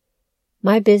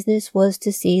 My business was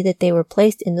to see that they were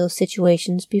placed in those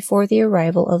situations before the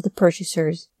arrival of the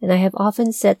purchasers, and I have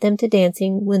often set them to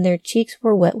dancing when their cheeks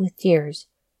were wet with tears.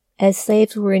 As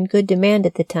slaves were in good demand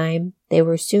at the time, they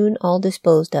were soon all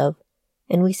disposed of,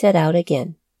 and we set out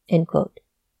again." End quote.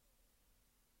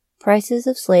 Prices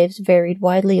of slaves varied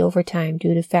widely over time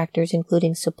due to factors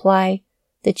including supply,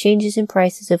 the changes in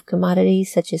prices of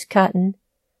commodities such as cotton,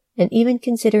 and even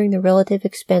considering the relative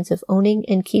expense of owning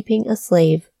and keeping a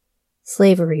slave,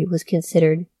 slavery was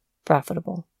considered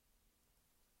profitable.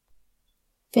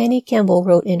 Fanny Kemble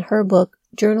wrote in her book,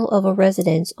 Journal of a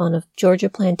Residence on a Georgia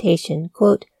Plantation,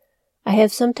 quote, "I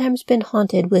have sometimes been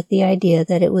haunted with the idea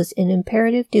that it was an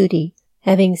imperative duty,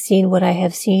 having seen what I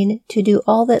have seen, to do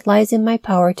all that lies in my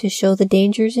power to show the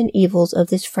dangers and evils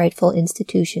of this frightful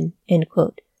institution." End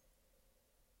quote.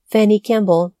 Fanny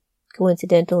Kemble,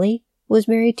 coincidentally, was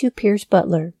married to Pierce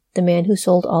Butler, the man who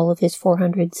sold all of his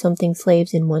 400-something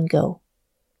slaves in one go.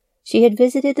 She had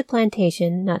visited the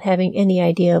plantation, not having any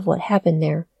idea of what happened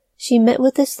there. She met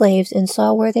with the slaves and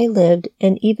saw where they lived,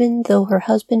 and even though her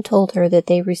husband told her that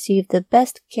they received the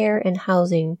best care and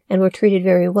housing and were treated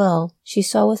very well, she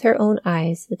saw with her own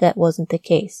eyes that that wasn't the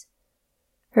case.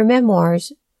 Her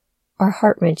memoirs are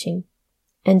heart-wrenching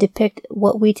and depict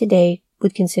what we today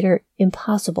would consider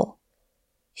impossible.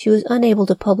 She was unable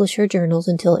to publish her journals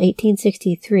until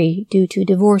 1863 due to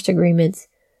divorce agreements.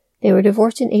 They were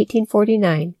divorced in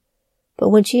 1849, but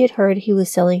when she had heard he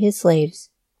was selling his slaves,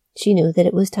 she knew that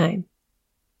it was time.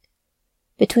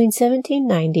 Between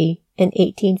 1790 and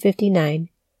 1859,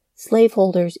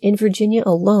 slaveholders in Virginia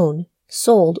alone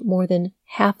sold more than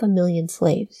 500,000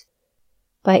 slaves.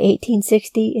 By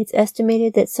 1860, it's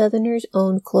estimated that Southerners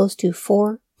owned close to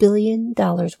 $4 billion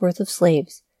worth of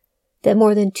slaves, that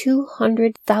more than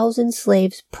 200,000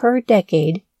 slaves per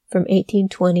decade from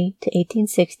 1820 to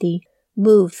 1860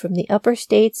 moved from the upper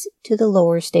states to the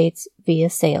lower states via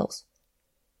sales.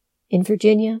 In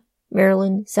Virginia,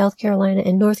 Maryland, South Carolina,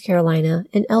 and North Carolina,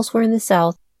 and elsewhere in the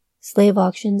South, slave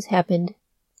auctions happened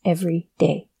every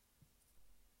day.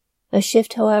 A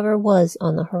shift, however, was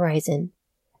on the horizon.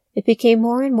 It became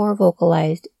more and more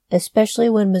vocalized, especially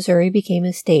when Missouri became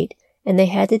a state, and they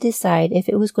had to decide if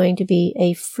it was going to be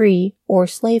a free or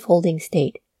slaveholding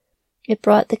state. It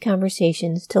brought the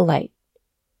conversations to light.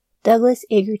 Douglas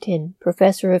Egerton,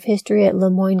 professor of history at Le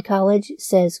Moyne College,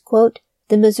 says, quote,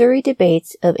 "The Missouri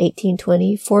debates of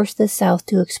 1820 forced the South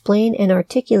to explain and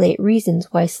articulate reasons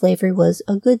why slavery was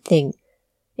a good thing,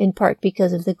 in part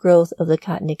because of the growth of the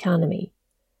cotton economy.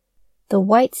 The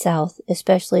white South,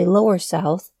 especially Lower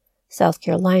South, South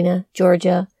Carolina,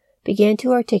 Georgia, began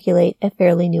to articulate a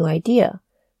fairly new idea,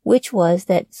 which was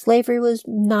that slavery was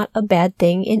not a bad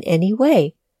thing in any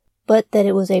way, but that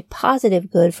it was a positive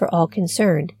good for all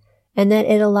concerned, and that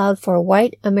it allowed for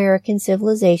white American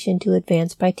civilization to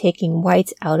advance by taking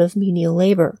whites out of menial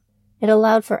labor. It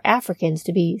allowed for Africans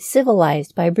to be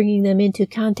civilized by bringing them into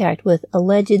contact with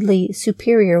allegedly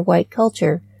superior white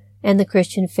culture and the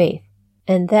Christian faith,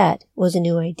 and that was a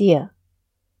new idea.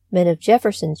 Men of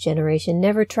Jefferson's generation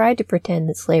never tried to pretend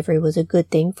that slavery was a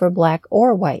good thing for black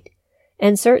or white,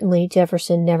 and certainly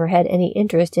Jefferson never had any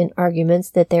interest in arguments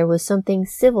that there was something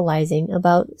civilizing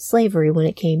about slavery when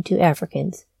it came to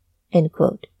Africans." End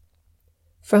quote.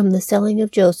 From The Selling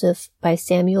of Joseph by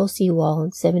Samuel Sewall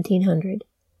in 1700.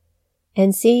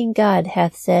 "And seeing God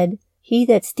hath said, He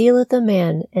that stealeth a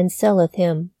man and selleth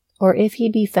him, or if he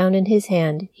be found in his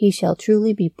hand, he shall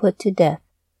truly be put to death."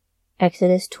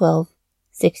 Exodus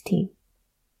 12:16.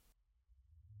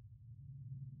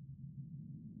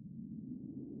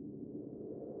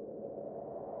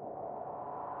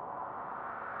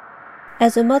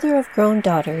 As a mother of grown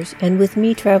daughters, and with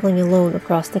me traveling alone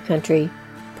across the country,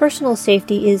 personal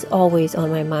safety is always on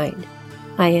my mind.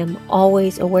 I am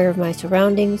always aware of my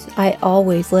surroundings. I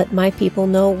always let my people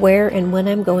know where and when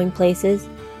I'm going places.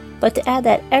 But to add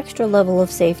that extra level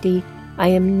of safety, I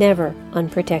am never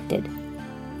unprotected.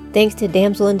 Thanks to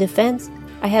Damsel in Defense,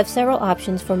 I have several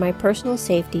options for my personal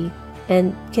safety,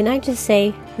 and can I just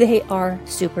say, they are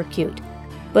super cute.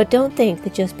 But don't think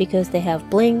that just because they have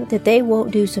bling that they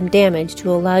won't do some damage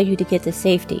to allow you to get to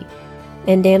safety.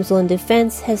 And Damsel in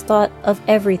Defense has thought of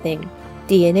everything: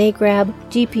 DNA grab,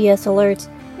 GPS alerts,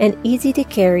 and easy to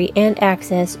carry and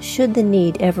access should the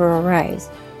need ever arise.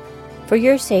 For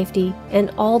your safety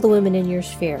and all the women in your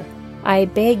sphere, I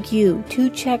beg you to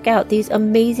check out these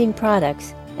amazing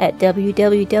products at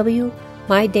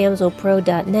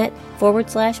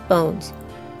www.mydamselpro.net/bones.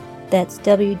 That's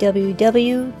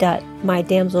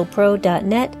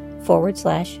www.mydamselpro.net/bones.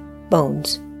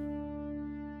 bag-of-bones.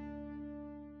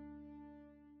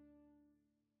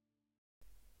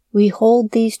 We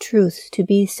hold these truths to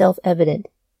be self-evident,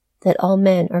 that all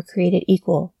men are created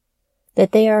equal,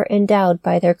 that they are endowed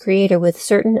by their Creator with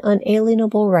certain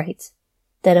unalienable rights,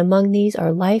 that among these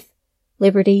are life,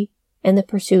 liberty, and the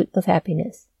pursuit of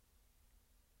happiness.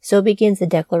 So begins the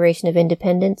Declaration of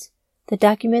Independence, the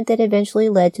document that eventually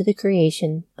led to the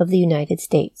creation of the United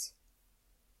States.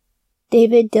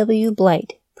 David W.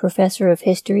 Blight, professor of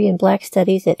history and black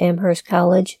studies at Amherst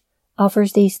College,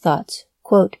 offers these thoughts,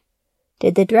 quote,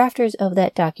 "Did the drafters of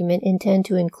that document intend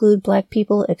to include black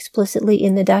people explicitly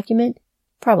in the document?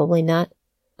 Probably not,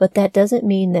 but that doesn't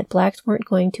mean that blacks weren't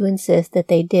going to insist that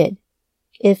they did.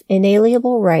 If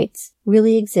inalienable rights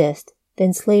really exist,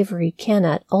 then slavery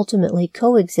cannot ultimately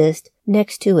coexist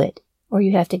next to it, or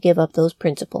you have to give up those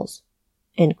principles."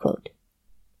 End quote.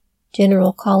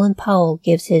 General Colin Powell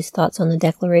gives his thoughts on the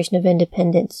Declaration of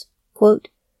Independence. Quote,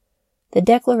 "The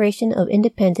Declaration of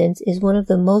Independence is one of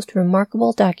the most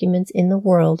remarkable documents in the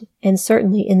world, and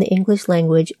certainly in the English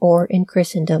language or in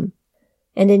Christendom.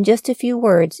 And in just a few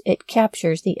words, it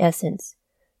captures the essence.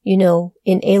 You know,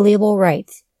 inalienable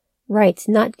rights. Rights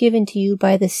not given to you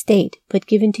by the state, but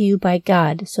given to you by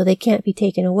God, so they can't be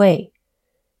taken away.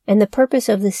 And the purpose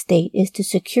of the state is to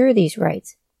secure these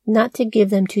rights, not to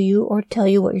give them to you or tell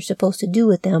you what you're supposed to do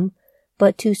with them,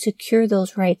 but to secure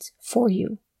those rights for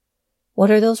you. What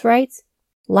are those rights?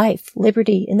 Life,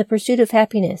 liberty, and the pursuit of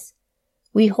happiness.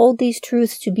 We hold these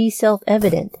truths to be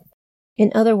self-evident.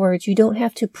 In other words, you don't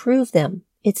have to prove them.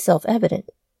 It's self-evident.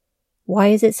 Why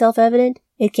is it self-evident?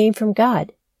 It came from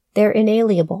God. They're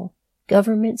inalienable.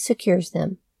 Government secures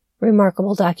them.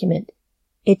 Remarkable document.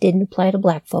 It didn't apply to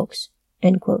black folks."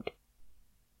 End quote.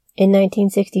 In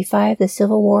 1965, the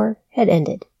Civil War had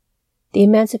ended. The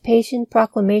Emancipation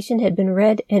Proclamation had been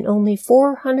read, and only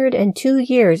 402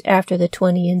 years after the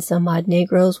 20 and some odd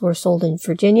Negroes were sold in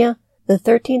Virginia, the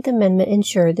 13th Amendment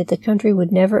ensured that the country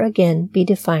would never again be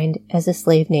defined as a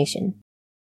slave nation.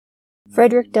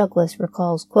 Frederick Douglass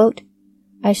recalls, quote,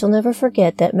 "I shall never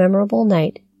forget that memorable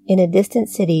night. In a distant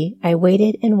city, I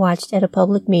waited and watched at a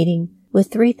public meeting, with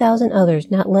 3,000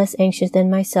 others not less anxious than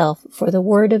myself, for the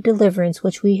word of deliverance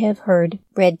which we have heard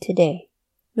read today.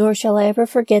 Nor shall I ever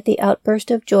forget the outburst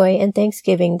of joy and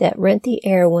thanksgiving that rent the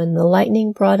air when the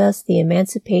lightning brought us the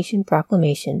Emancipation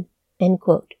Proclamation." End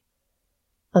quote.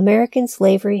 American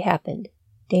slavery happened.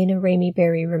 Dana Ramey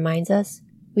Berry reminds us,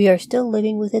 "We are still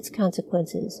living with its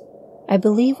consequences. I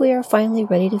believe we are finally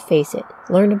ready to face it,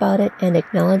 learn about it, and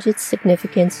acknowledge its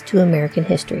significance to American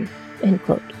history." End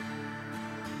quote.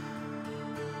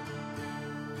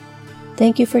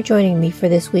 Thank you for joining me for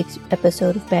this week's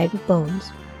episode of Bag of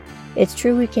Bones. It's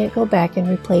true we can't go back and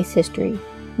replace history,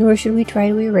 nor should we try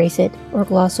to erase it or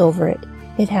gloss over it.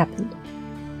 It happened.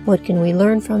 What can we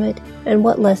learn from it, and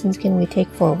what lessons can we take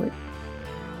forward?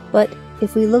 But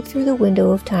if we look through the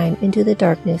window of time into the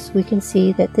darkness, we can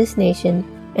see that this nation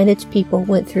and its people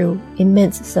went through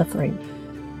immense suffering.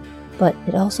 But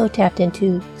it also tapped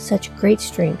into such great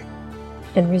strength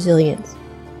and resilience.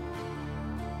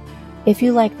 If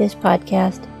you like this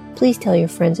podcast, please tell your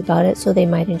friends about it so they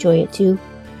might enjoy it too.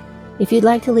 If you'd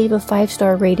like to leave a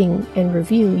 5-star rating and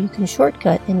review, you can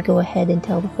shortcut and go ahead and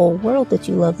tell the whole world that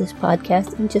you love this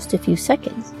podcast in just a few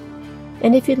seconds.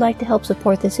 And if you'd like to help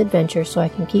support this adventure so I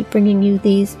can keep bringing you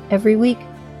these every week,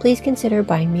 please consider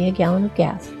buying me a gallon of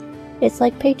gas. It's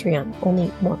like Patreon,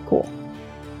 only more cool.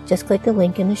 Just click the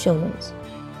link in the show notes.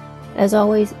 As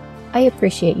always, I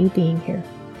appreciate you being here.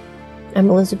 I'm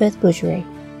Elizabeth Bougeret.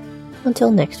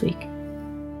 Until next week.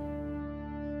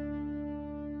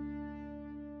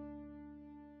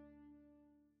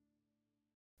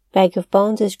 Bag of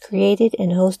Bones is created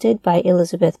and hosted by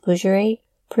Elizabeth Bougeret,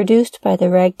 produced by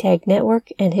the Ragtag Network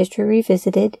and History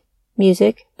Revisited,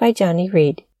 music by Johnny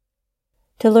Reed.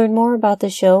 To learn more about the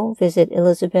show, visit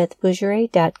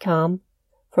elizabethbougeret.com.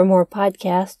 For more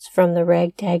podcasts from the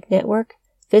Ragtag Network,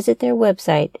 visit their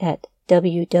website at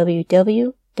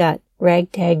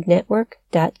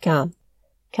www.ragtagnetwork.com.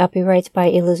 Copyrights by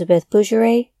Elizabeth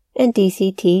Bougeret and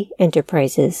DCT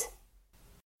Enterprises.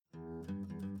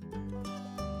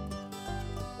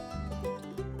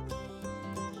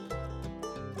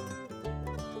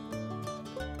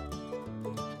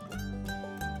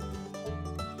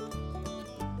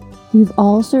 We've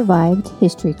all survived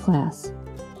history class.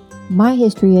 My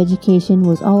history education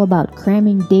was all about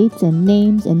cramming dates and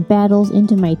names and battles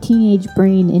into my teenage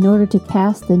brain in order to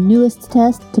pass the newest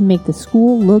test to make the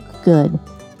school look good.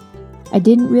 I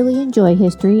didn't really enjoy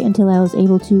history until I was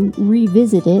able to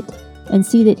revisit it and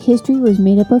see that history was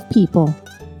made up of people,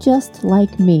 just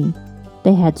like me.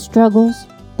 They had struggles,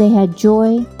 They had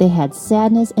joy, they had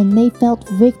sadness, and they felt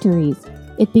victories.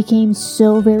 It became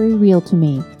so very real to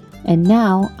me. And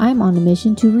now I'm on a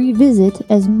mission to revisit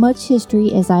as much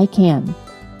history as I can.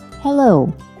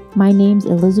 Hello, my name's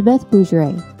Elizabeth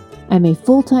Bougeret. I'm a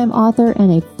full-time author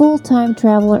and a full-time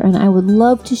traveler, and I would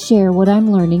love to share what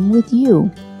I'm learning with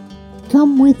you.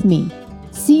 Come with me.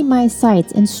 See my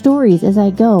sights and stories as I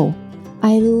go.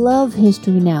 I love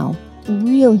history now,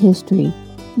 real history,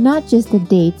 not just the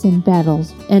dates and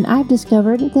battles, and I've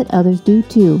discovered that others do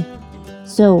too.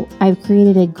 So I've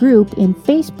created a group in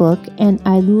Facebook, and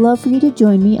I'd love for you to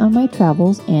join me on my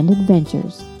travels and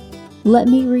adventures. Let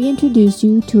me reintroduce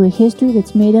you to a history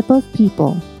that's made up of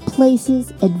people,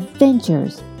 places,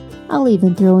 adventures. I'll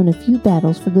even throw in a few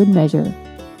battles for good measure.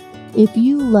 If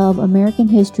you love American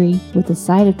history with a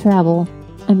side of travel,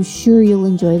 I'm sure you'll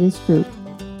enjoy this group.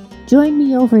 Join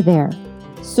me over there.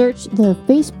 Search the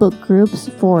Facebook groups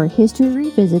for History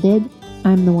Revisited,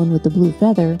 I'm the one with the blue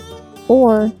feather,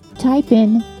 or type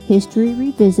in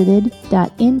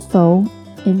historyrevisited.info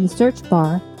in the search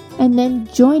bar, and then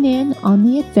join in on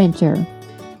the adventure.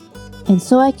 And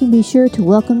so I can be sure to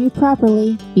welcome you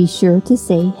properly, be sure to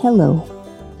say hello.